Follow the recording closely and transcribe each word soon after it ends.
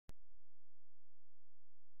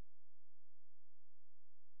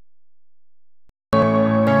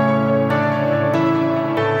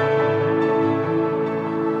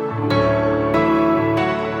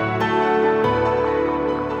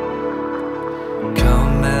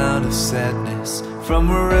the sadness from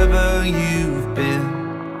wherever you've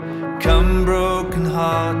been. Come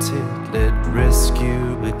broken-hearted, let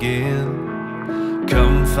rescue begin.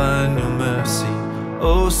 Come find your mercy,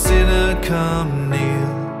 oh sinner, come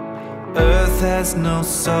kneel. Earth has no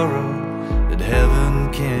sorrow that heaven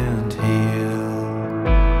can't heal.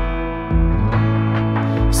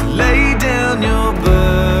 So lay down your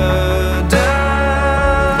burdens,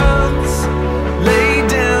 lay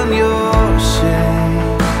down your shame.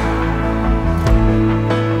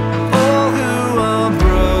 All who are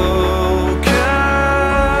broken,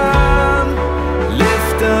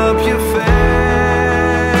 lift up your face.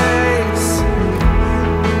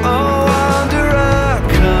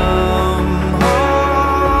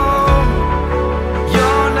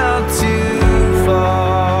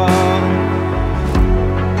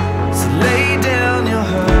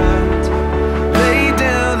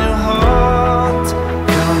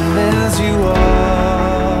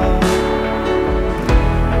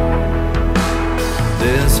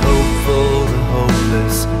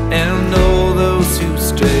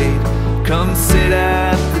 Come sit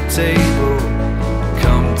at the table,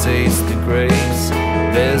 come taste the grace.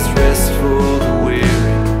 There's rest for the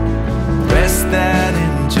weary, rest that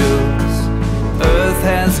endures. Earth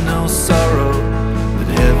has no sorrow that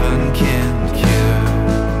heaven can't cure.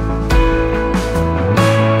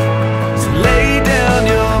 So lay down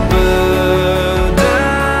your burdens,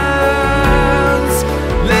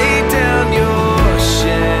 lay down your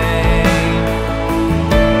shame.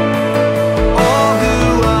 All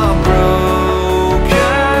who are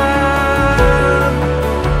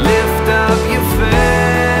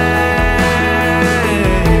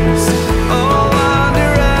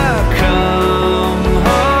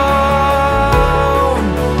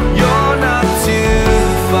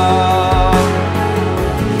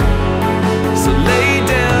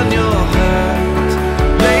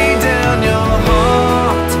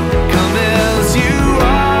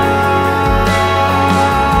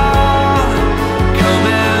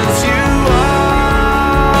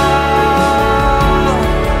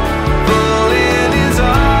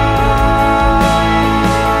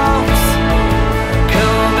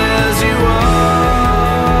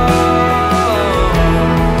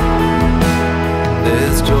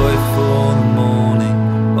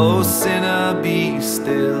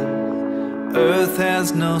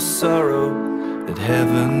no sorrow that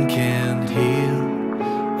heaven can't heal.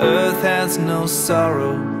 Earth has no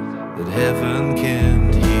sorrow that heaven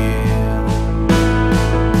can't heal.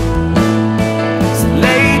 So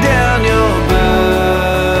lay down your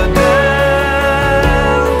burdens,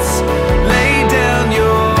 lay down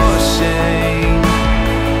your shame.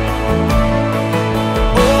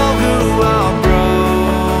 All who are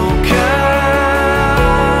broken,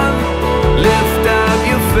 lift up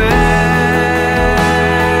your face.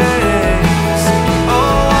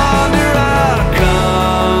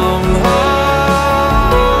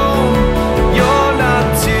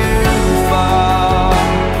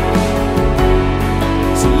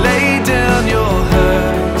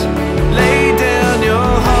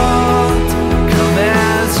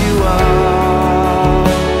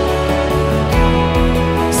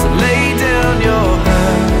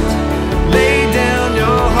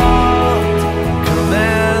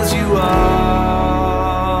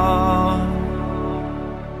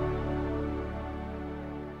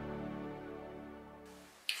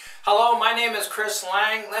 Hello, my name is Chris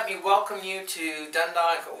Lang. Let me welcome you to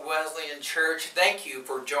Dundalk Wesleyan Church. Thank you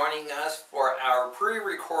for joining us for our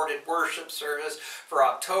pre-recorded worship service for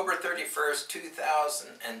October 31st,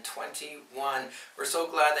 2021. We're so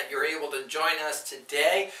glad that you're able to join us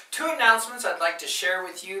today. Two announcements I'd like to share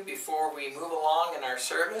with you before we move along in our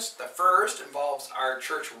service. The first involves our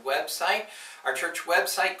church website. Our church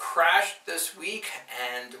website crashed this week,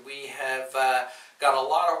 and we have got a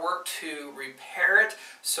lot of work to repair it.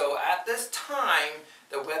 So at this time,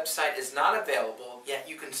 the website is not available, yet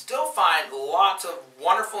you can still find lots of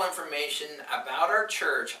wonderful information about our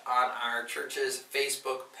church on our church's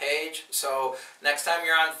Facebook page. So next time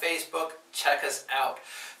you're on Facebook, check us out.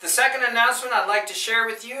 The second announcement I'd like to share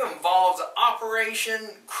with you involves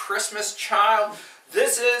Operation Christmas Child.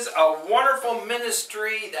 This is a wonderful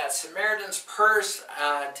ministry that Samaritan's Purse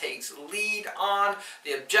takes lead on.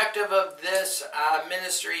 The objective of this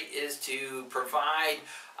ministry is to provide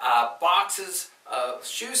boxes of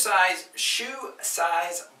shoe size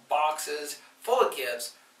boxes full of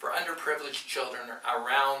gifts for underprivileged children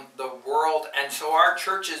around the world. And so our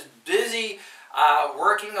church is busy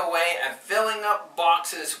working away and filling up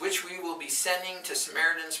boxes, which we will be sending to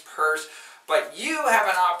Samaritan's Purse. but you have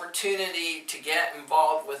an opportunity to get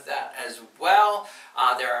involved with that as well.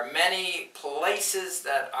 There are many places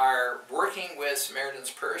that are working with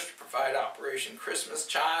Samaritan's Purse to provide Operation Christmas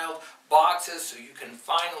Child boxes, so you can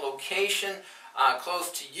find a location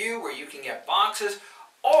close to you where you can get boxes.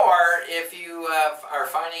 Or if you are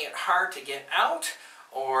finding it hard to get out,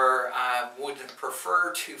 or would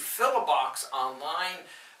prefer to fill a box online,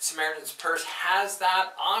 Samaritan's Purse has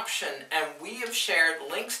that option, and we have shared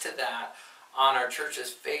links to that on our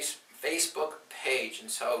church's Facebook page.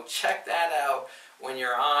 And so check that out when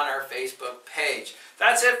you're on our Facebook page.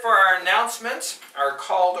 That's it for our announcements. Our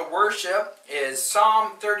call to worship is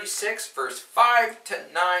Psalm 36, verse 5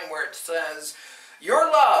 to 9, where it says,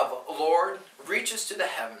 "Your love, Lord, reaches to the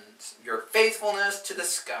heavens, your faithfulness to the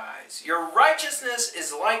skies. Your righteousness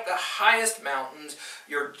is like the highest mountains,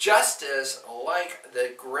 your justice like the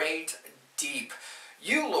great deep.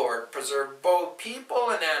 You, Lord, preserve both people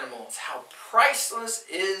and animals. How priceless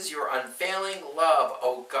is your unfailing love,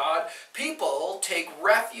 O God. People take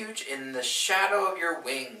refuge in the shadow of your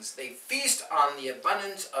wings. They feast on the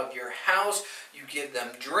abundance of your house. You give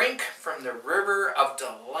them drink from the river of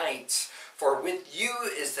delights. For with you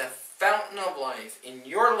is the fountain of life. In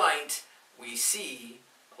your light we see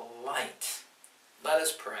light." Let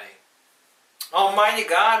us pray. Almighty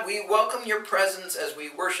God, we welcome your presence as we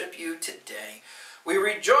worship you today. We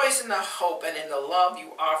rejoice in the hope and in the love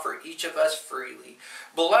you offer each of us freely.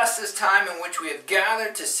 Bless this time in which we have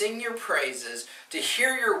gathered to sing your praises, to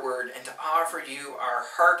hear your word, and to offer you our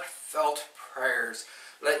heartfelt prayers.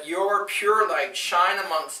 Let your pure light shine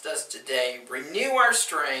amongst us today. Renew our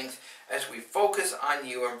strength as we focus on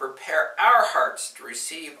you, and prepare our hearts to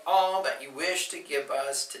receive all that you wish to give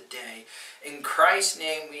us today. In Christ's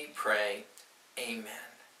name we pray. Amen.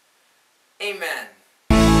 Amen.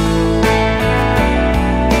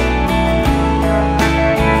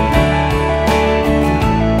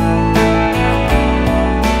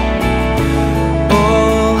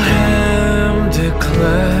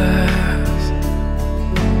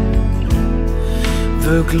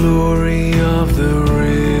 The glory of the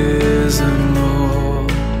risen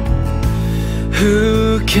Lord.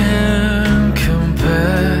 Who can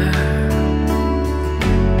compare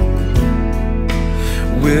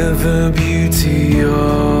with the beauty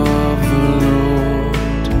of the Lord?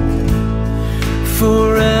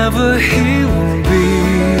 Forever he will be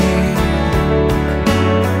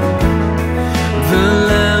the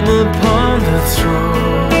Lamb upon the throne.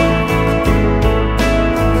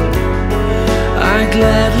 I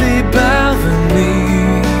gladly bow the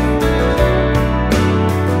knee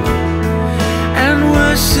and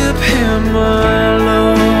worship him, my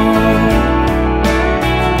Lord.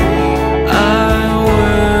 I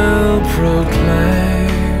will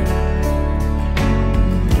proclaim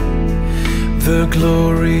the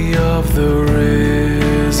glory of the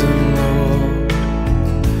risen Lord,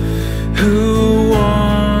 who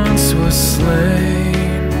once was slain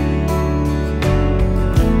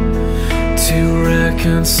to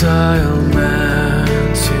reconcile man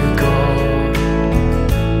to God.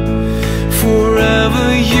 Forever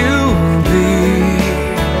you will be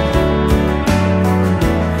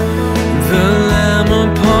the Lamb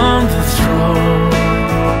upon the throne.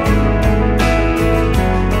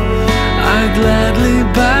 I gladly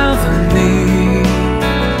bow the knee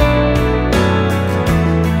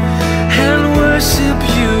and worship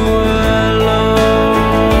you alone.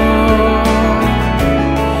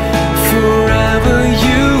 Forever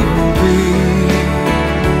you will be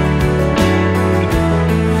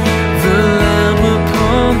the Lamb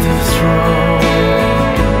upon the throne.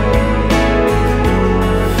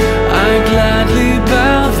 I gladly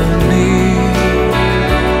bow the knee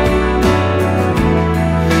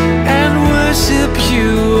and worship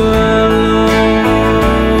you alone.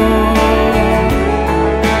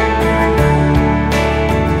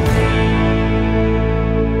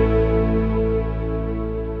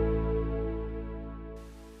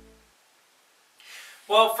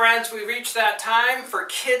 Well, friends, we reached that time for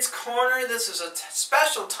Kids Corner. This is a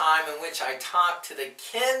special time in which I talk to the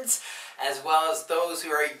kids as well as those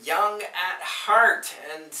who are young at heart.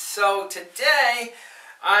 And so today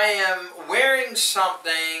I am wearing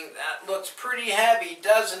something that looks pretty heavy,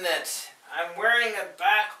 doesn't it? I'm wearing a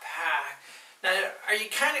backpack. Now, are you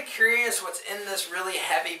kind of curious what's in this really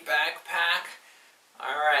heavy backpack?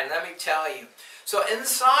 All right, let me tell you. So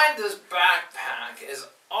inside this backpack is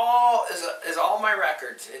all my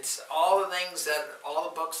records. It's all the things all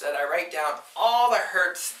the books that I write down, all the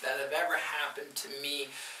hurts that have ever happened to me.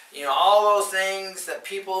 You know, all those things that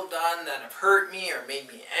people have done that have hurt me or made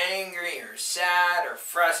me angry or sad or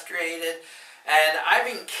frustrated. And I've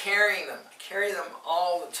been carrying them. I carry them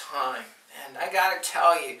all the time. And I gotta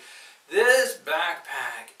tell you, this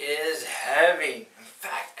backpack is heavy. In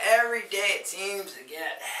fact, every day it seems to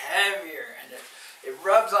get heavier, and it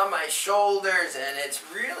rubs on my shoulders, and it's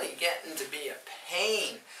really getting to be a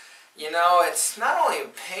pain. You know, it's not only a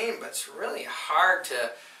pain, but it's really hard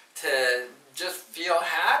to just feel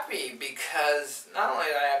happy, because not only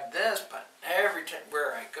do I have this, but every time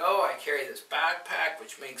where I go, I carry this backpack,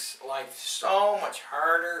 which makes life so much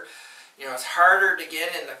harder. You know, it's harder to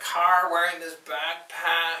get in the car wearing this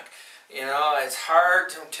backpack. You know, it's hard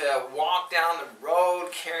to walk down the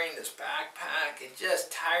road carrying this backpack. It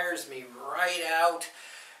just tires me right out.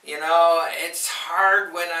 You know, it's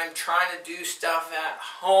hard when I'm trying to do stuff at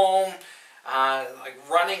home, like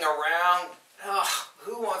running around. Ugh,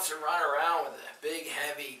 who wants to run around with a big,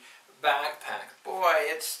 heavy backpack? Boy,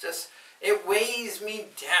 it's just, it weighs me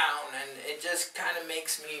down, and it just kind of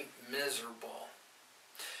makes me miserable.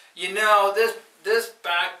 You know, this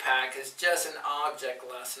backpack is just an object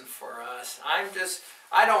lesson for us.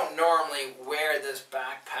 I don't normally wear this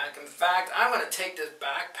backpack. In fact, I'm going to take this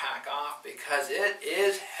backpack off because it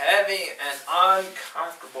is heavy and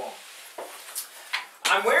uncomfortable.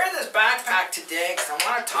 I'm wearing this backpack today because I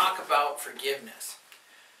want to talk about forgiveness.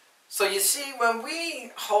 So you see, when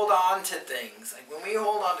we hold on to things, like when we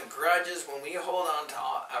hold on to grudges, when we hold on to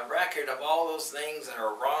a record of all those things that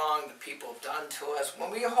are wrong that people have done to us,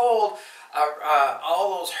 when we hold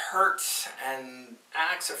all those hurts and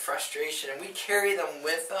acts of frustration and we carry them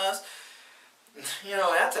with us, you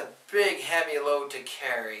know, that's a big, heavy load to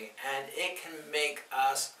carry, and it can make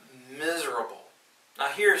us miserable. Now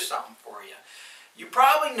here's something for you. You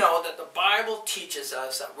probably know that the Bible teaches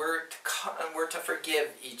us that we're to forgive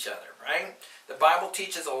each other, right? The Bible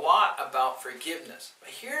teaches a lot about forgiveness. But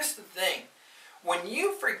here's the thing. When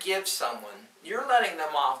you forgive someone, you're letting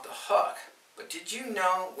them off the hook. But did you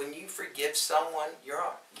know when you forgive someone,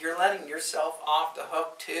 you're letting yourself off the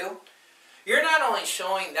hook too? You're not only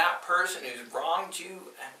showing that person who's wronged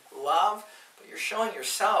you love, but you're showing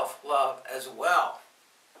yourself love as well.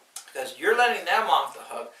 Because you're letting them off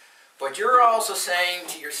the hook. But you're also saying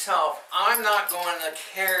to yourself, I'm not going to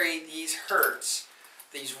carry these hurts,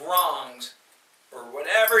 these wrongs, or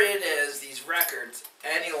whatever it is, these records,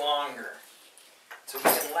 any longer. So we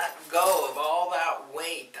can let go of all that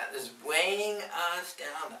weight that is weighing us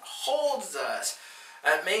down, that holds us,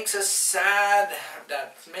 that makes us sad,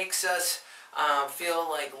 that makes us feel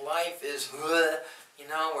like life is, you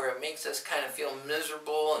know, where it makes us kind of feel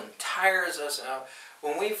miserable and tires us out.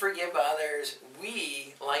 When we forgive others,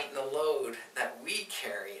 we lighten the load that we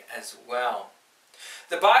carry as well.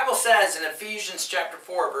 The Bible says in Ephesians chapter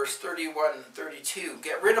 4, verse 31 and 32,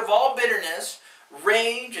 get rid of all bitterness,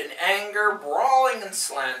 rage and anger, brawling and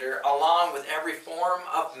slander, along with every form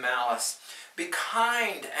of malice. Be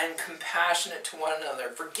kind and compassionate to one another,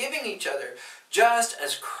 forgiving each other, just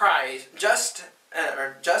as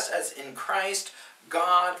in Christ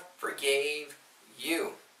God forgave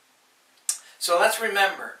you. So let's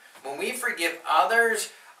remember, when we forgive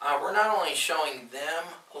others, we're not only showing them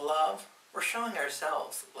love, we're showing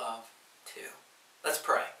ourselves love too. Let's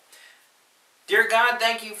pray. Dear God,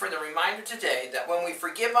 thank you for the reminder today that when we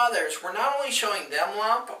forgive others, we're not only showing them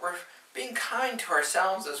love, but we're being kind to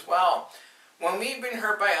ourselves as well. When we've been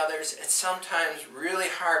hurt by others, it's sometimes really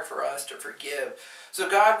hard for us to forgive. So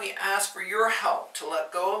God, we ask for your help to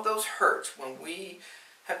let go of those hurts when we're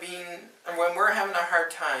having a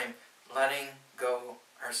hard time letting go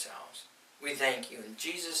ourselves. We thank you. In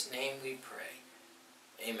Jesus' name we pray.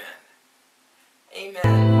 Amen.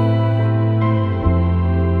 Amen.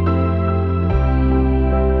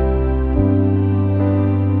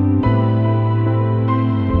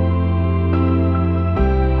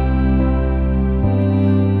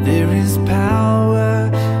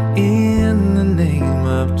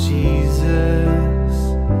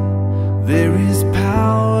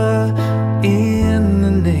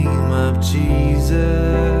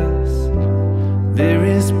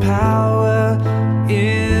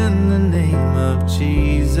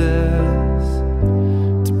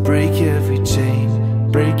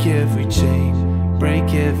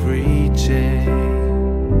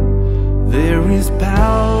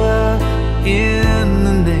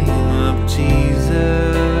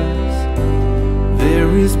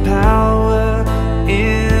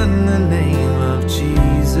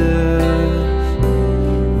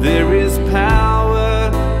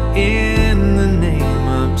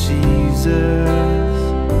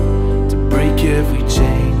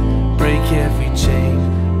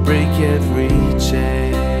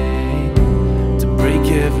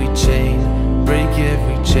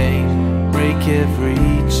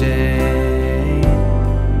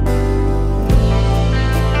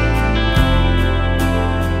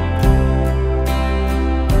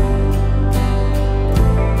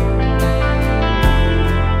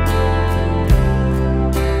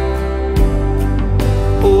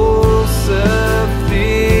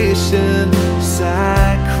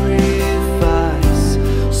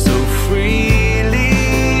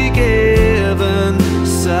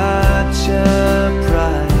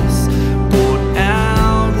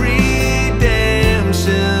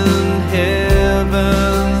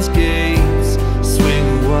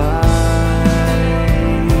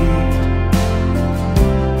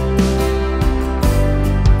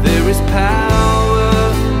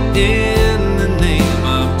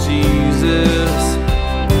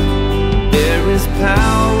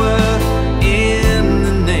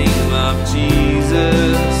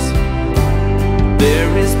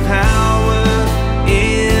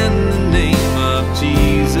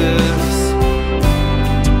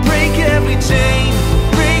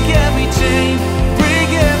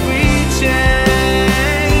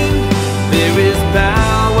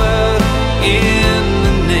 in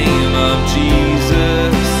the name of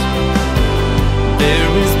Jesus.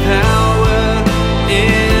 There is power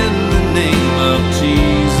in the name of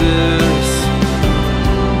Jesus.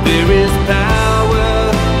 There is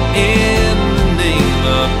power in the name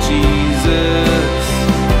of Jesus.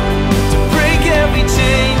 To break every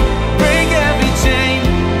chain, break every chain,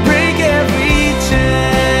 break every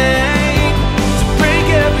chain. To break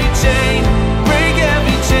every chain, break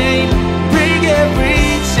every chain, break every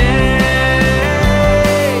chain.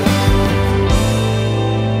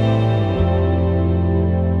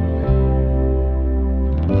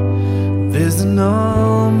 There's an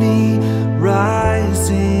army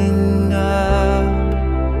rising up.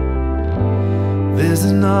 There's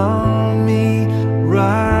an army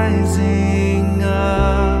rising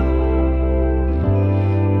up.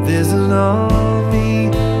 There's an army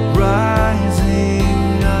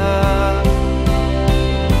rising up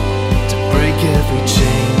to break every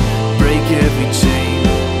chain, break every chain,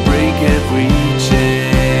 break every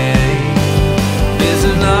chain. There's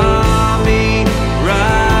an army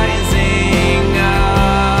rising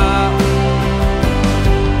up.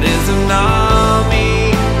 There's an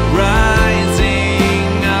army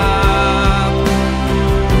rising up.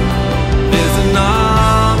 There's an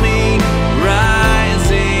army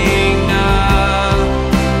rising up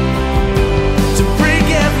to break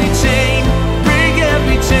every chain, break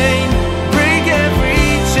every chain, break every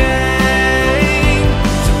chain.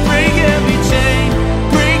 To break every chain,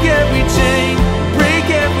 break every chain, break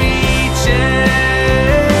every chain.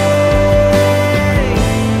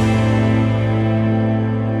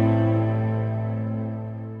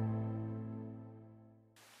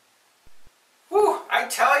 Whew, I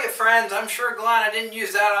tell you, friends, I'm sure glad I didn't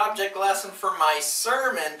use that object lesson for my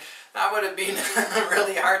sermon. That would have been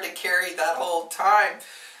really hard to carry that whole time.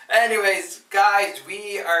 Anyways, guys,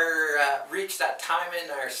 we are reached that time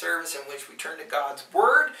in our service in which we turn to God's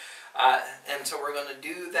Word. And so we're going to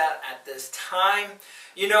do that at this time.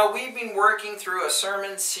 You know, we've been working through a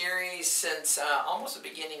sermon series since almost the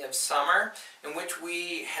beginning of summer, in which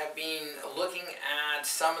we have been looking at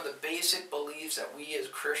some of the basic beliefs that we as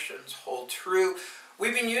Christians hold true.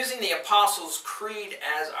 We've been using the Apostles' Creed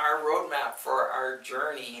as our roadmap for our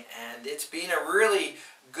journey, and it's been a really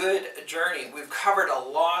good journey. We've covered a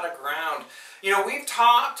lot of ground. You know, we've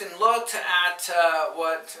talked and looked at a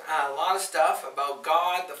lot of stuff about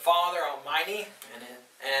God the Father Almighty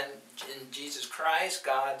and in Jesus Christ,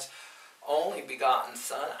 God's only begotten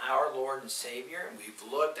Son, our Lord and Savior. And we've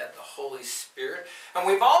looked at the Holy Spirit. And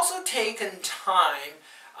we've also taken time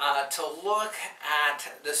to look at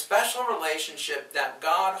the special relationship that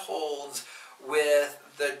God holds with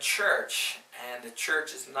the church. And the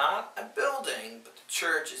church is not a building, but the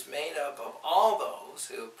church is made up of all those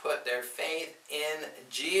who put their faith in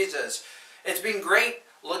Jesus. It's been great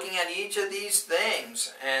looking at each of these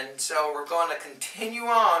things, and so we're going to continue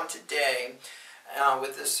on today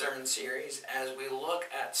with this sermon series as we look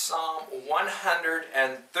at Psalm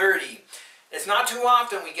 130. It's not too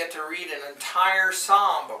often we get to read an entire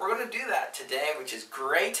psalm, but we're going to do that today, which is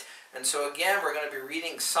great. And so again, we're going to be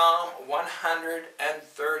reading Psalm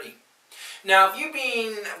 130. Now, if you've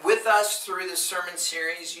been with us through this sermon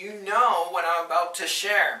series, you know what I'm about to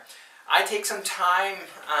share. I take some time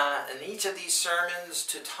in each of these sermons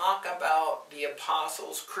to talk about the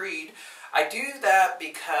Apostles' Creed. I do that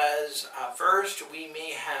because first, we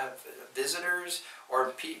may have visitors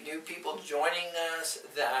or new people joining us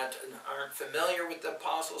that aren't familiar with the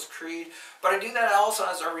Apostles' Creed. But I do that also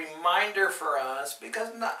as a reminder for us,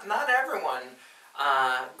 because not everyone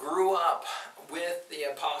grew up with the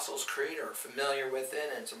Apostles' Creed or familiar with it.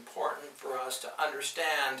 And it's important for us to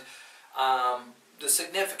understand the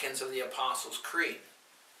significance of the Apostles' Creed.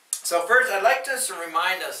 So first, I'd like to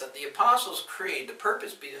remind us that the Apostles' Creed, the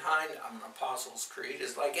purpose behind an Apostles' Creed,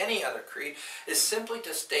 is like any other creed, is simply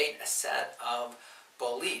to state a set of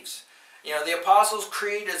beliefs. You know, the Apostles'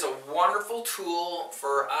 Creed is a wonderful tool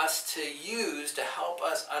for us to use to help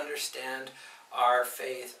us understand our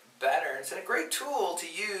faith better. It's a great tool to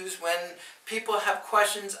use when people have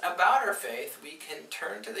questions about our faith. We can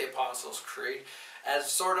turn to the Apostles' Creed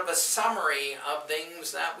as sort of a summary of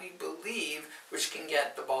things that we believe, which can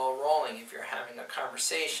get the ball rolling if you're having a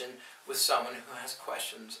conversation with someone who has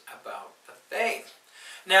questions about the faith.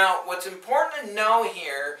 Now, what's important to know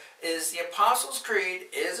here is the Apostles' Creed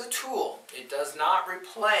is a tool. It does not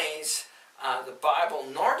replace the Bible,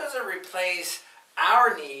 nor does it replace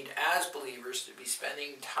our need as believers to be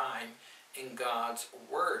spending time in God's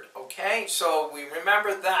Word. Okay, so we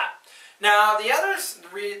remember that. Now, the other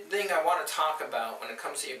thing I want to talk about when it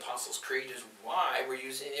comes to the Apostles' Creed is why we're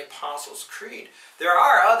using the Apostles' Creed. There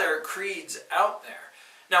are other creeds out there.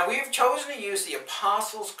 Now, we've chosen to use the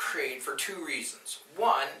Apostles' Creed for two reasons.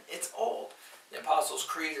 One, it's old. The Apostles'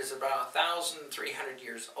 Creed is about 1,300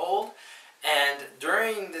 years old, and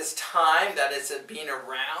during this time that it's been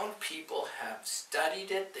around, people have studied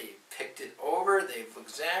it, they've picked it over, they've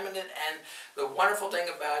examined it, and the wonderful thing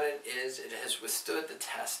about it is it has withstood the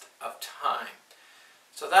test of time.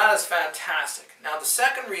 So that is fantastic. Now, the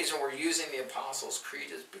second reason we're using the Apostles'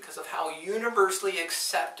 Creed is because of how universally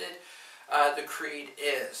accepted the creed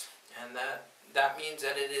is. And that means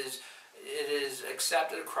that it is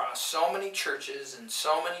accepted across so many churches and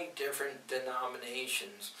so many different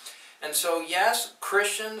denominations. And so, yes,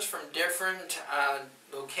 Christians from different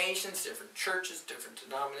locations, different churches, different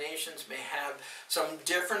denominations may have some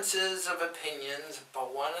differences of opinions,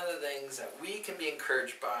 but one of the things that we can be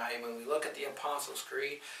encouraged by when we look at the Apostles'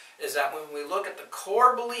 Creed is that when we look at the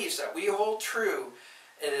core beliefs that we hold true,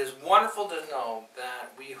 it is wonderful to know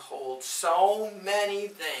that we hold so many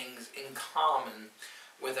things in common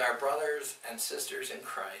with our brothers and sisters in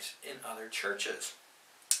Christ in other churches.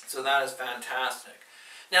 So that is fantastic.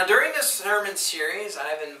 Now, during this sermon series,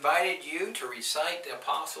 I've invited you to recite the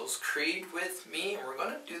Apostles' Creed with me, and we're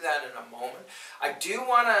going to do that in a moment. I do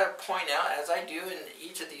want to point out, as I do in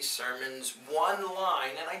each of these sermons, one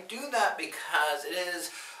line, and I do that because it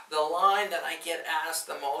is the line that I get asked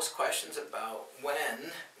the most questions about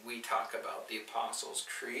when we talk about the Apostles'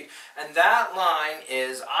 Creed, and that line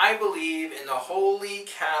is, I believe in the Holy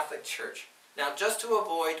Catholic Church. Now, just to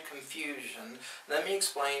avoid confusion, let me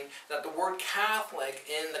explain that the word Catholic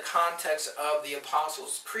in the context of the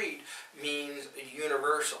Apostles' Creed means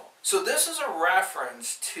universal. So this is a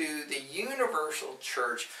reference to the universal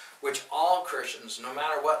church which all Christians, no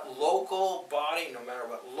matter what local body, no matter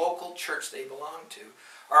what local church they belong to,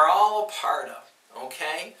 are all a part of.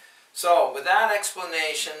 Okay? So, with that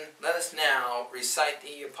explanation, let us now recite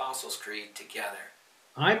the Apostles' Creed together.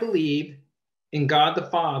 I believe in God the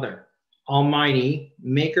Father, Almighty,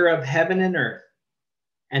 maker of heaven and earth,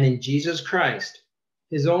 and in Jesus Christ,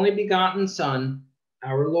 his only begotten Son,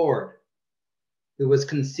 our Lord, who was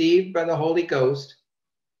conceived by the Holy Ghost,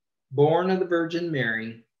 born of the Virgin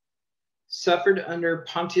Mary, suffered under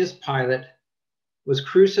Pontius Pilate, was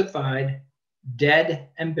crucified, dead,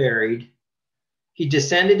 and buried. He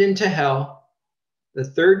descended into hell. The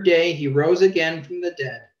third day he rose again from the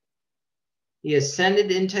dead. He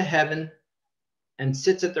ascended into heaven and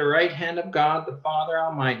sits at the right hand of God the Father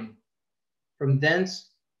Almighty. From thence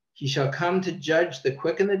he shall come to judge the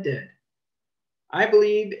quick and the dead. I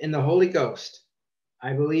believe in the Holy Ghost.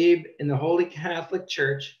 I believe in the Holy Catholic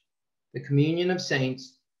Church, the communion of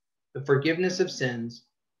saints, the forgiveness of sins,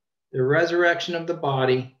 the resurrection of the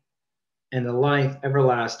body, and the life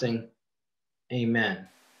everlasting. Amen.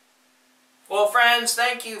 Well, friends,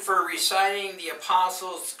 thank you for reciting the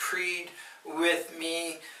Apostles' Creed with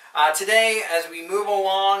me. Today, as we move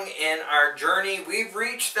along in our journey, we've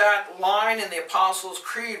reached that line in the Apostles'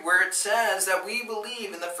 Creed where it says that we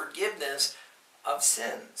believe in the forgiveness of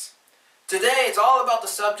sins. Today, it's all about the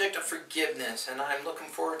subject of forgiveness, and I'm looking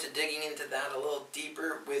forward to digging into that a little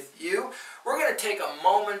deeper with you. We're going to take a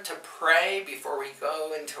moment to pray before we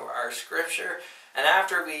go into our scripture, and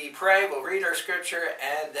after we pray, we'll read our scripture,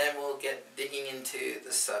 and then we'll get digging into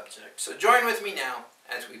the subject. So join with me now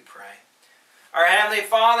as we pray. Our Heavenly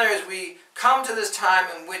Father, as we come to this time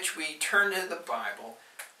in which we turn to the Bible,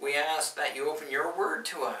 we ask that you open your word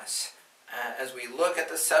to us. As we look at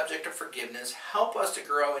the subject of forgiveness, help us to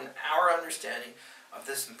grow in our understanding of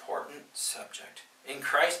this important subject. In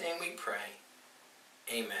Christ's name we pray.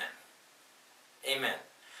 Amen. Amen.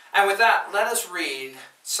 And with that, let us read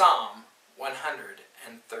Psalm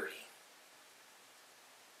 130.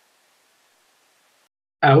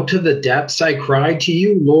 Out of the depths I cry to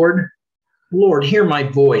you, Lord. Lord, hear my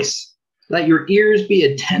voice. Let your ears be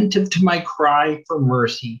attentive to my cry for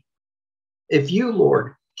mercy. If you,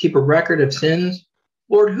 Lord, keep a record of sins,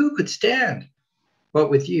 Lord, who could stand? But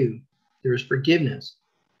with you, there is forgiveness,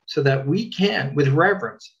 so that we can, with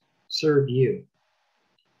reverence, serve you.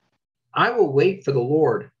 I will wait for the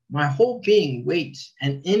Lord. My whole being waits,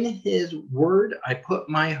 and in his word I put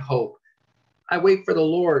my hope. I wait for the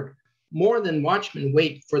Lord more than watchmen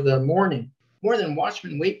wait for the morning. More than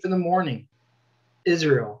watchmen wait for the morning.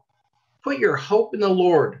 Israel, put your hope in the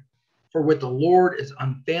Lord, for with the Lord is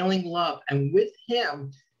unfailing love, and with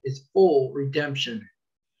him is full redemption.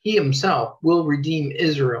 He himself will redeem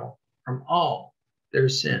Israel from all their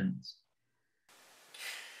sins.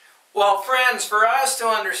 Well, friends, for us to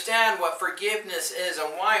understand what forgiveness is and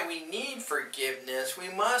why we need forgiveness, we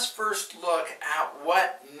must first look at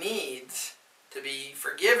what needs to be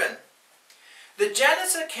forgiven. The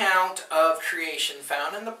Genesis account of creation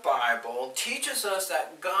found in the Bible teaches us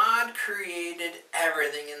that God created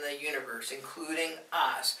everything in the universe, including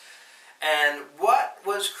us. And what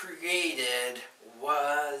was created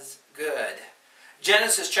was good.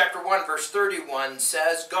 Genesis chapter 1 verse 31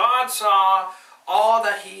 says, God saw all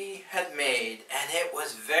that he had made, and it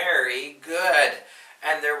was very good.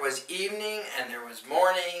 And there was evening, and there was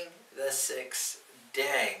morning, the sixth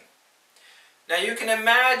day. Now you can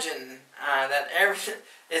imagine that everything,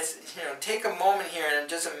 take a moment here and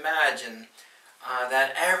just imagine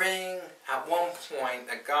that everything at one point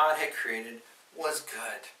that God had created was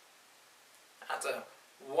good. That's a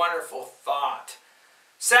wonderful thought.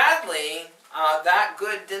 Sadly, that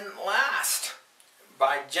good didn't last.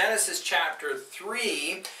 By Genesis chapter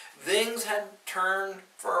 3, things had turned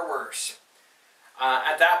for worse.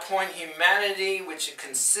 At that point, humanity, which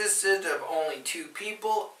consisted of only two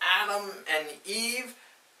people, Adam and Eve,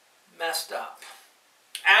 messed up.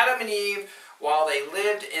 Adam and Eve, while they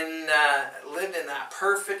lived in that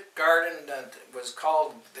perfect garden that was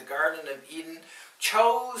called the Garden of Eden,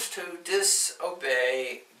 chose to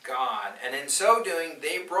disobey God. And in so doing,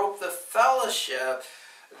 they broke the fellowship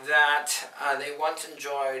that they once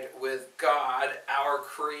enjoyed with God, our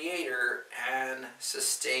Creator and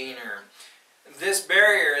Sustainer. This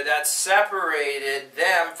barrier that separated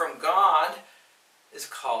them from God is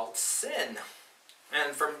called sin.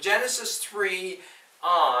 And from Genesis 3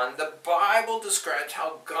 on, the Bible describes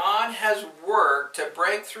how God has worked to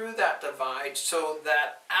break through that divide so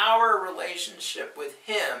that our relationship with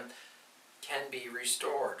Him can be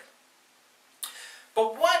restored.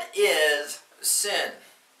 But what is sin?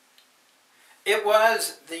 It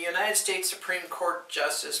was the United States Supreme Court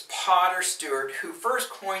Justice Potter Stewart who first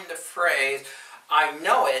coined the phrase, "I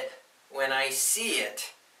know it when I see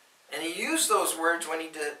it." And he used those words when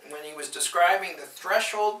he was describing the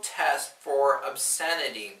threshold test for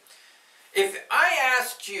obscenity. If I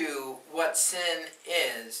asked you what sin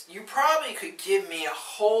is, you probably could give me a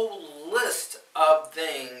whole list of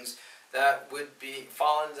things that would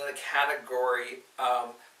fall into the category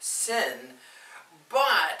of sin.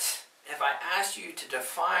 But if I asked you to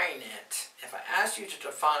define it, if I asked you to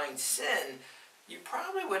define sin, you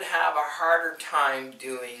probably would have a harder time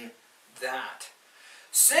doing that.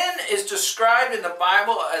 Sin is described in the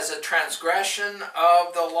Bible as a transgression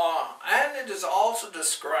of the law, and it is also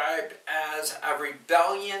described as a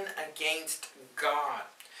rebellion against God.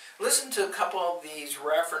 Listen to a couple of these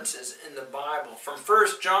references in the Bible. From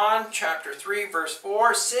 1 John chapter 3 verse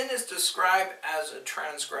 4, sin is described as a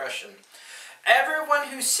transgression. Everyone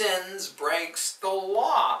who sins breaks the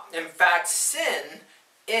law. In fact, sin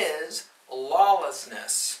is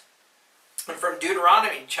lawlessness. And from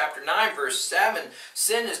Deuteronomy chapter 9 verse 7,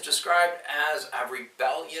 sin is described as a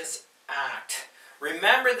rebellious act.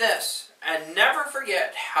 Remember this, and never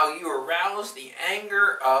forget how you aroused the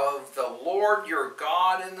anger of the Lord your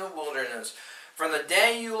God in the wilderness. From the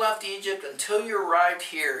day you left Egypt until you arrived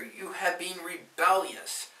here, you have been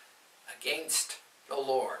rebellious against the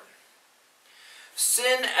Lord.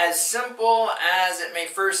 Sin, as simple as it may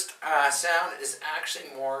first sound, is actually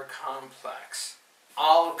more complex.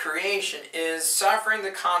 All of creation is suffering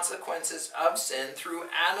the consequences of sin through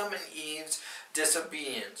Adam and Eve's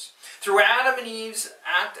disobedience. Through Adam and Eve's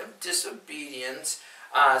act of disobedience,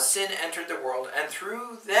 sin entered the world, and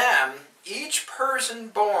through them, each person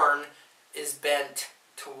born is bent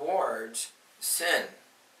towards sin.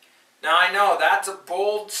 Now I know that's a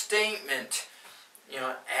bold statement.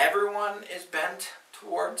 Everyone is bent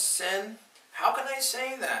towards sin. How can I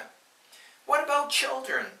say that? What about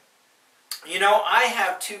children? I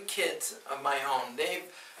have two kids of my own.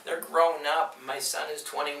 They're grown up. My son is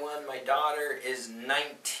 21. My daughter is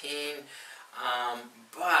 19.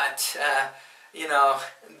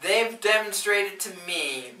 They've demonstrated to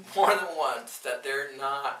me more than once that they're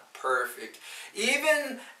not perfect.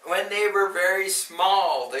 Even when they were very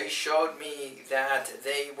small, they showed me that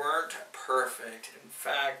they weren't perfect. In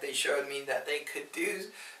fact, they showed me that they could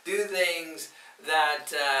do things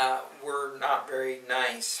that were not very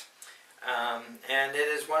nice. And it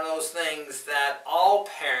is one of those things that all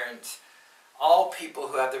parents, all people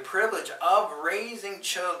who have the privilege of raising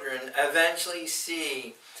children eventually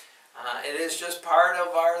see. It is just part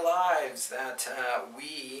of our lives that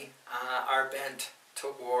we are bent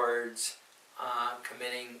towards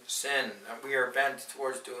committing sin. We are bent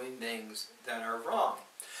towards doing things that are wrong.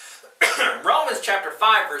 Romans chapter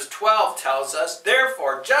 5 verse 12 tells us,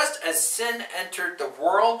 "Therefore, just as sin entered the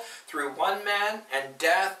world through one man, and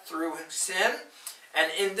death through sin,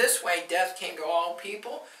 and in this way death came to all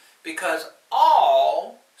people, because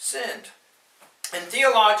all sinned." In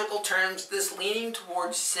theological terms, this leaning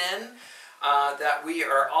towards sin that we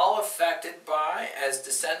are all affected by as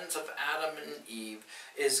descendants of Adam and Eve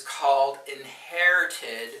is called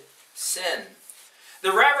inherited sin.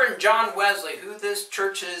 The Reverend John Wesley, who this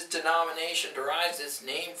church's denomination derives its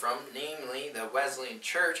name from, namely the Wesleyan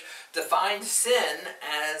Church, defined sin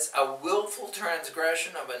as a willful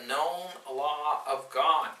transgression of a known law of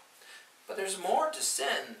God. But there's more to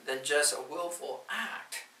sin than just a willful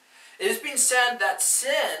act. It has been said that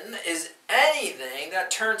sin is anything that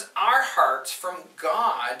turns our hearts from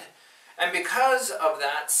God, and because of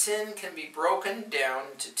that, sin can be broken down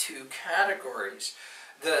into two categories.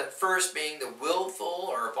 The first being the willful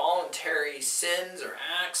or voluntary sins or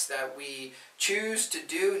acts that we choose to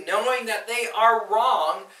do, knowing that they are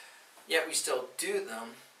wrong, yet we still do them.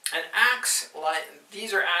 And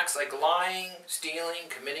these are acts like lying, stealing,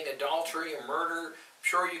 committing adultery, or murder. I'm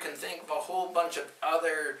sure you can think of a whole bunch of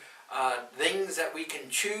other things that we can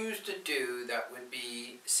choose to do that would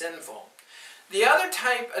be sinful. The other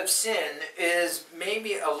type of sin is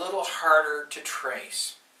maybe a little harder to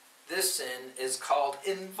trace. This sin is called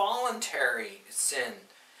involuntary sin.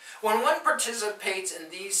 When one participates in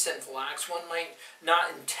these sinful acts, one might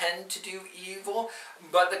not intend to do evil,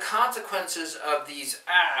 but the consequences of these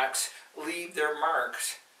acts leave their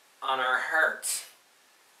marks on our hearts.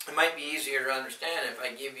 It might be easier to understand if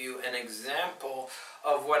I give you an example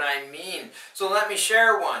of what I mean. So let me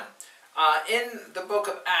share one. In the book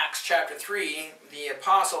of Acts chapter 3, the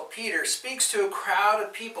Apostle Peter speaks to a crowd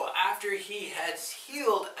of people after he has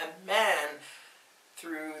healed a man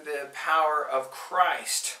through the power of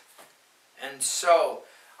Christ. And so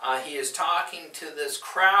he is talking to this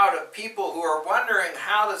crowd of people who are wondering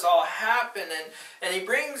how this all happened. And he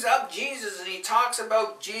brings up Jesus and he talks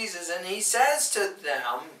about Jesus and he says to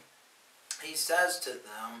them,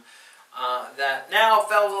 that now,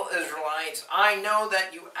 fellow Israelites, I know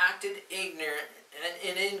that you acted ignorant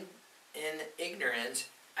and in ignorance,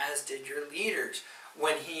 as did your leaders,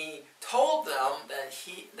 when he told them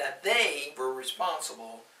that they were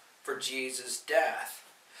responsible for Jesus' death.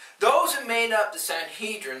 Those who made up the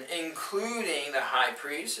Sanhedrin, including the high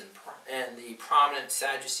priests and the prominent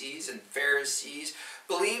Sadducees and Pharisees,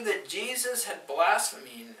 believed that Jesus had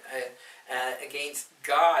blasphemed against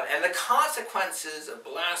God, and the consequences of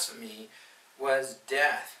blasphemy was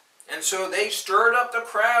death. And so they stirred up the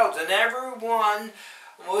crowds, and everyone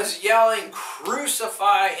was yelling,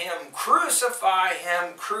 "Crucify him! Crucify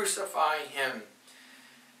him! Crucify him!"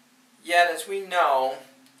 Yet, as we know,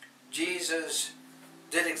 Jesus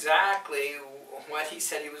did exactly what he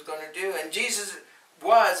said he was going to do, and Jesus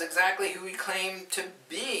was exactly who he claimed to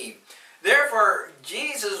be. Therefore,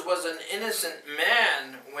 Jesus was an innocent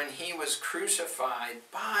man when he was crucified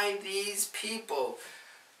by these people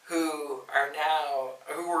who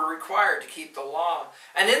were required to keep the law.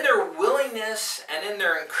 And in their willingness and in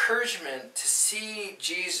their encouragement to see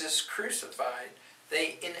Jesus crucified,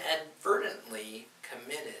 they inadvertently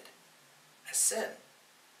committed a sin.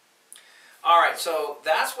 Alright, so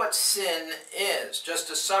that's what sin is. Just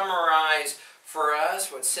to summarize for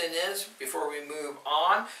us what sin is before we move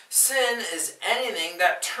on. Sin is anything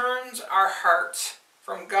that turns our hearts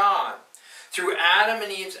from God. Through Adam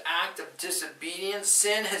and Eve's act of disobedience,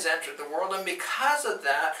 sin has entered the world, and because of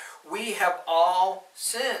that, we have all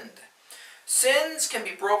sinned. Sins can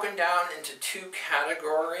be broken down into two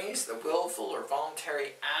categories: the willful or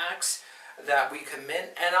voluntary acts that we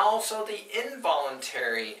commit, and also the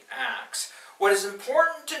involuntary acts. What is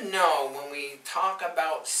important to know when we talk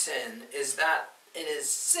about sin is that it is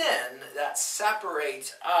sin that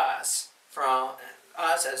separates us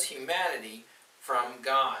as humanity from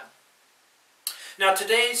God. Now,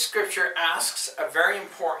 today's scripture asks a very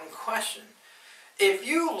important question. If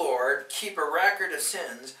you, Lord, keep a record of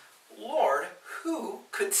sins, Lord, who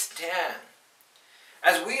could stand?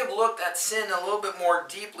 As we have looked at sin a little bit more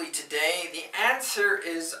deeply today, the answer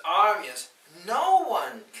is obvious. No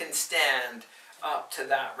one can stand up to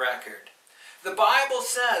that record. The Bible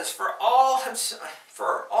says, for all have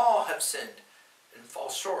sinned and fall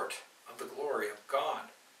short of the glory of God.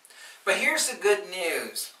 But here's the good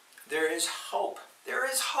news. There is hope. There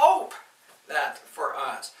is hope that for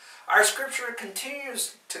us. Our scripture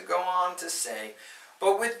continues to go on to say,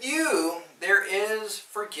 but with you there is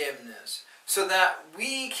forgiveness, so that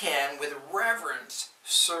we can with reverence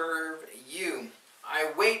serve you.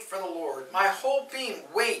 I wait for the Lord. My whole being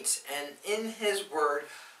waits, and in his word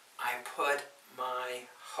I put my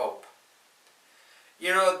hope.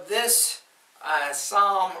 You know, this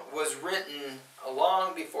psalm was written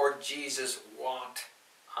long before Jesus walked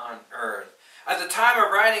on earth. At the time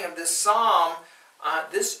of writing of this psalm,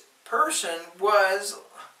 this person was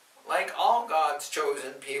like all God's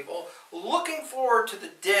chosen people, looking forward to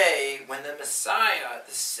the day when the Messiah,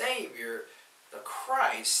 the Savior, the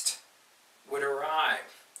Christ, would arrive.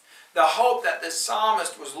 The hope that this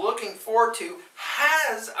psalmist was looking forward to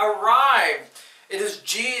has arrived. It is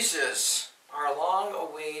Jesus, our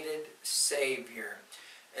long-awaited Savior.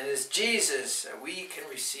 And it is Jesus that we can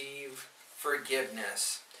receive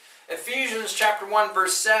forgiveness. Ephesians chapter 1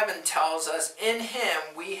 verse 7 tells us, in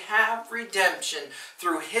Him we have redemption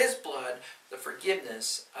through His blood, the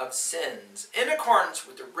forgiveness of sins, in accordance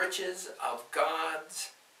with the riches of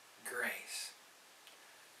God's grace.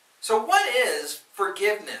 So what is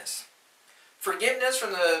forgiveness? Forgiveness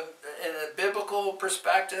in a biblical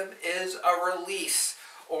perspective is a release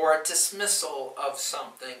or a dismissal of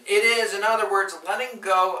something. It is, in other words, letting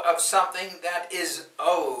go of something that is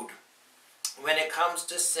owed. When it comes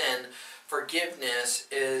to sin, forgiveness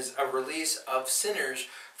is a release of sinners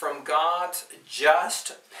from God's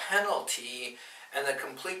just penalty and the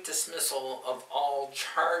complete dismissal of all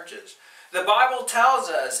charges. The Bible tells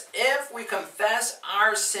us if we confess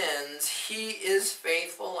our sins, He is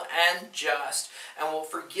faithful and just and will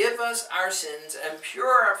forgive us our sins and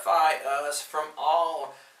purify us from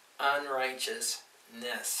all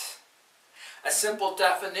unrighteousness. A simple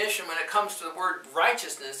definition when it comes to the word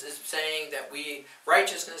righteousness is saying that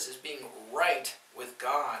righteousness is being right with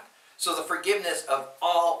God. So the forgiveness of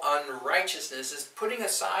all unrighteousness is putting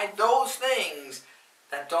aside those things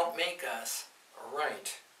that don't make us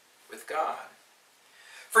right with God.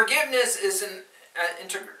 Forgiveness is an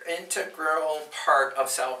integral part of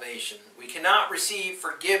salvation. We cannot receive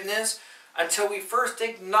forgiveness until we first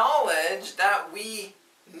acknowledge that we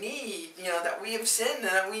that we have sinned and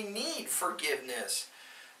that we need forgiveness.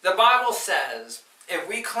 The Bible says, if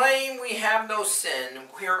we claim we have no sin,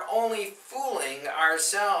 we are only fooling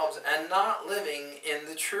ourselves and not living in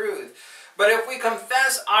the truth. But if we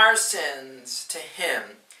confess our sins to Him,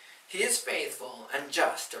 He is faithful and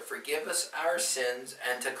just to forgive us our sins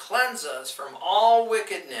and to cleanse us from all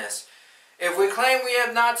wickedness. If we claim we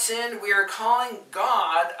have not sinned, we are calling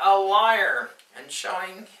God a liar and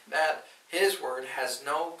showing that His word has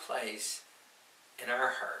no place in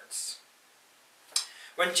our hearts.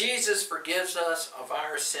 When Jesus forgives us of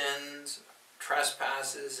our sins,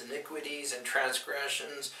 trespasses, iniquities, and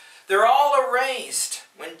transgressions, they're all erased.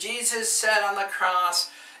 When Jesus said on the cross,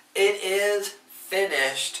 "It is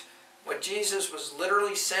finished," what Jesus was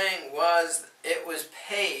literally saying was, it was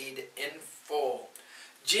paid in full.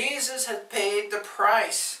 Jesus had paid the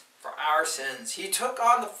price for our sins. He took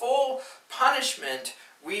on the full punishment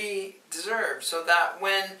we deserve, so that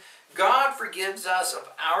when God forgives us of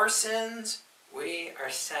our sins, we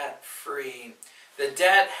are set free. The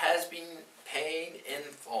debt has been paid in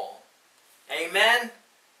full. Amen?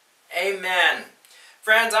 Amen.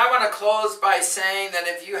 Friends, I want to close by saying that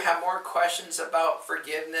if you have more questions about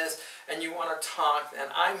forgiveness and you want to talk, then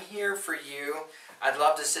I'm here for you. I'd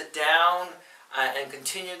love to sit down and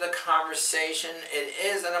continue the conversation. It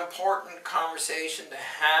is an important conversation to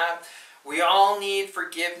have. We all need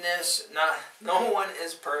forgiveness. No one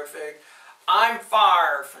is perfect. I'm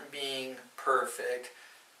far from being perfect.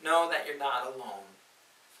 Know that you're not alone.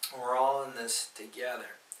 We're all in this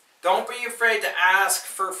together. Don't be afraid to ask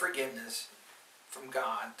for forgiveness from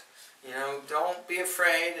God. Don't be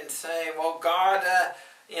afraid and say, well, God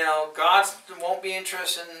won't be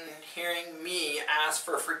interested in hearing me ask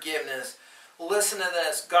for forgiveness. Listen to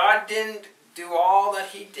this. God didn't do all that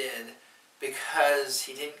He did because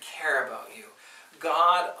He didn't care about you.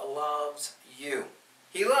 God loves you.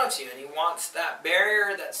 He loves you, and He wants that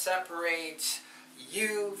barrier that separates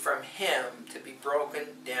you from Him to be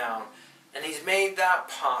broken down. And He's made that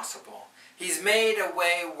possible. He's made a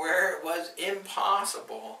way where it was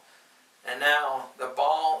impossible. And now the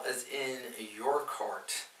ball is in your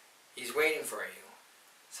court. He's waiting for you.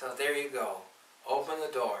 So there you go. Open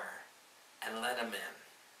the door and let Him in.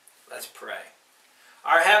 Let's pray.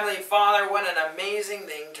 Our Heavenly Father, what an amazing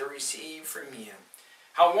thing to receive from You.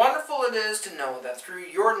 How wonderful it is to know that through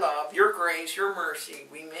Your love, Your grace, Your mercy,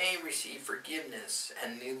 we may receive forgiveness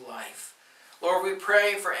and new life. Lord, we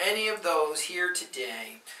pray for any of those here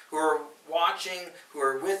today who are watching, who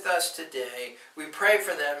are with us today. We pray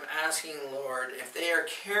for them, asking, Lord, if they are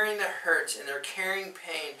carrying the hurts and they're carrying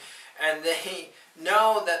pain and they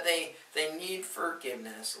know that they need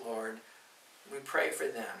forgiveness, Lord, we pray for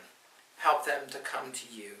them. Help them to come to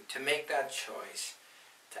You, to make that choice,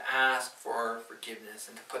 to ask for forgiveness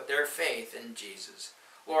and to put their faith in Jesus.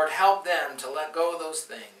 Lord, help them to let go of those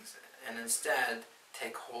things and instead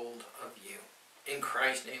take hold of You. In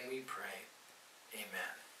Christ's name we pray.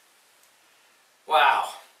 Amen. Wow.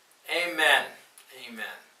 Amen. Amen.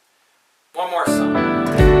 One more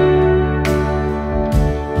song.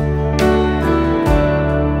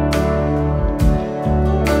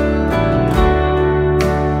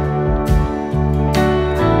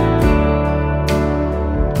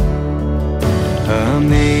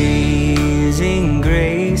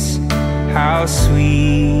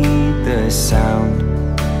 sound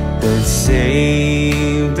that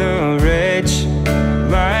saved a wretch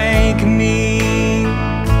like me.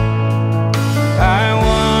 I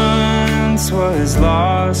once was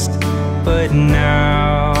lost, but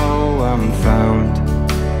now I'm found.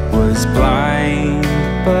 Was blind,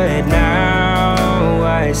 but now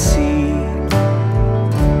I see.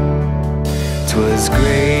 'Twas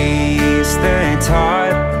grace that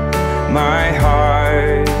taught my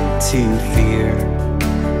heart to fear,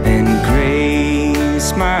 and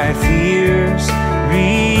grace my fears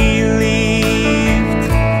relieved.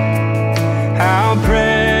 How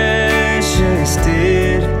precious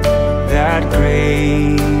did that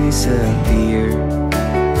grace appear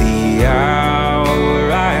the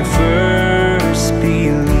hour I first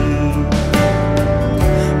believed.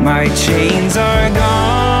 My chains are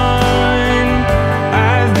gone,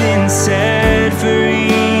 I've been set free.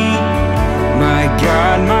 My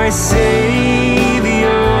God, my Savior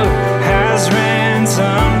has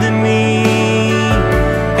ransomed me.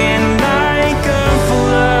 And like a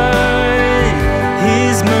flood,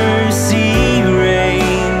 His mercy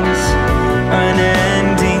reigns.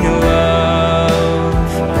 Unending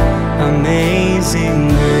love, amazing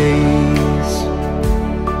grace.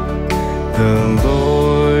 The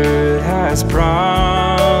Lord has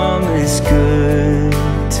promised good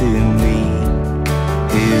to me.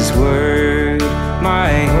 His word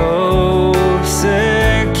my hope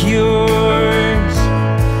secures.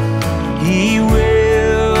 He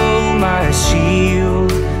will my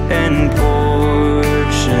shield and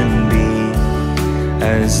portion be,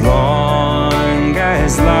 as long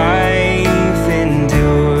as life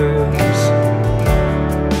endures.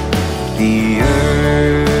 The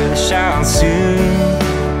earth shall soon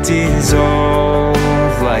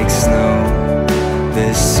dissolve like snow.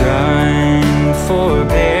 The sun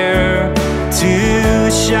forbear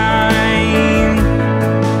to shine,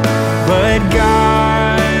 but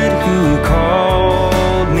God who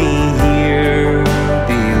called me here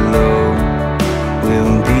below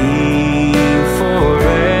will be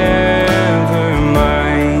forever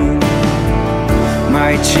mine.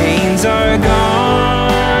 My chains are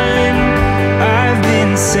gone, I've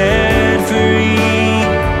been set free.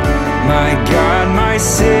 My God, my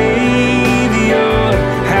Savior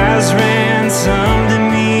has ransomed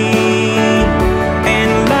me.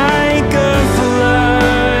 And like a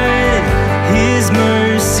flood, His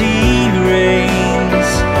mercy reigns.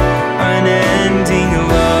 Unending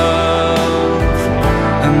love,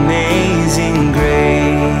 amazing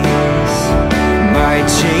grace. My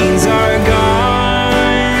chains are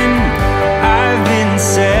gone, I've been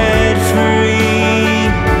set free.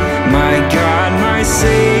 My God, my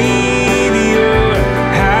Savior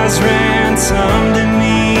has ransomed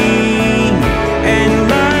me. And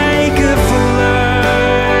like a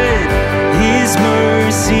flood, His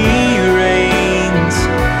mercy reigns.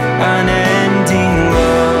 Unending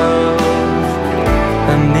love,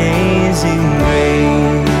 amazing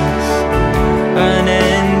grace.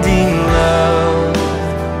 Unending love,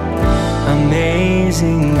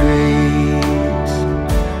 amazing grace.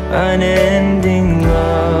 Unending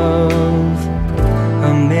love,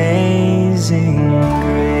 amazing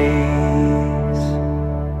grace.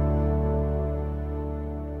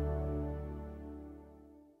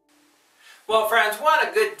 Well, friends, what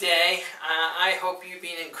a good day. I hope you've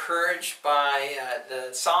been encouraged by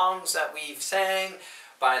the songs that we've sang,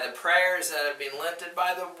 by the prayers that have been lifted,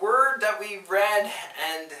 by the word that we read,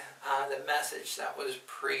 and the message that was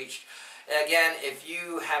preached. Again, if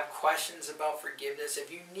you have questions about forgiveness,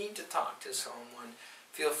 if you need to talk to someone,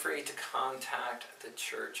 feel free to contact the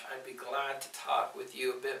church. I'd be glad to talk with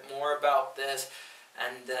you a bit more about this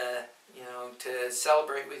and to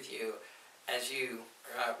celebrate with you as you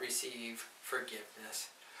receive forgiveness.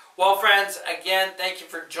 Well, friends, again, thank you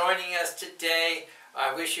for joining us today.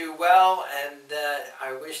 I wish you well, and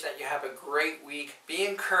I wish that you have a great week. Be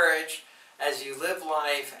encouraged as you live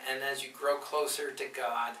life and as you grow closer to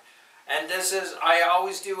God. And this is, I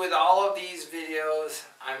always do with all of these videos,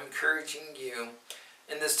 I'm encouraging you.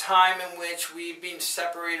 In this time in which we've been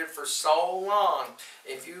separated for so long,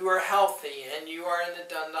 if you are healthy and you are in the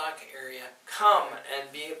Dundalk area, come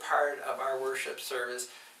and be a part of our worship service.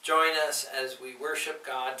 Join us as we worship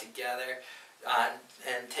God together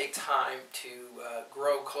and take time to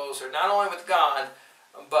grow closer, not only with God,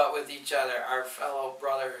 but with each other, our fellow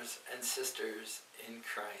brothers and sisters in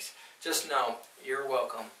Christ. Just know you're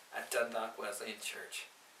welcome at Dundalk Wesleyan Church.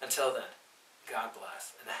 Until then, God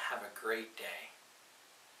bless and have a great day.